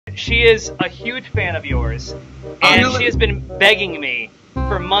she is a huge fan of yours, and she has been begging me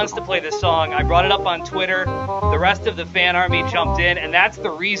for months to play this song. I brought it up on Twitter. The rest of the fan army jumped in, and that's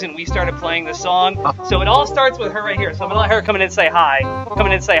the reason we started playing the song. So it all starts with her right here. So I'm gonna let her come in and say hi. Come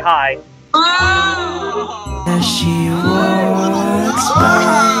in and say hi. As she walks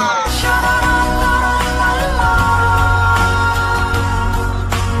by.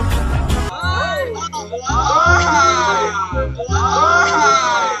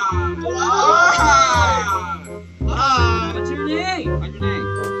 What's your name? What's your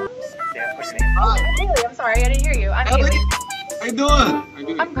name? Yeah, what's your name? Haley, I'm sorry, I didn't hear you. I'm Haley. How you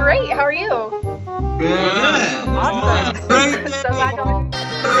doing? I'm great. How are you? Good. Awesome. Great. So glad to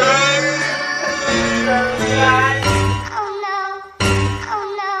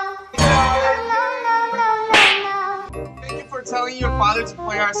Thank you for telling your father to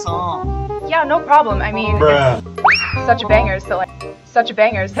play our song. Yeah, no problem. I mean, it's such a banger. So like, I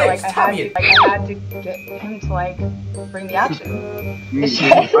had to get him to like bring the action. It's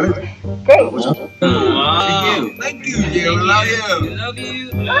just great. Wow. Thank you. We love you. We love you.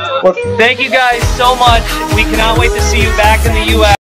 Well, thank you guys so much. We cannot wait to see you back in the U.S.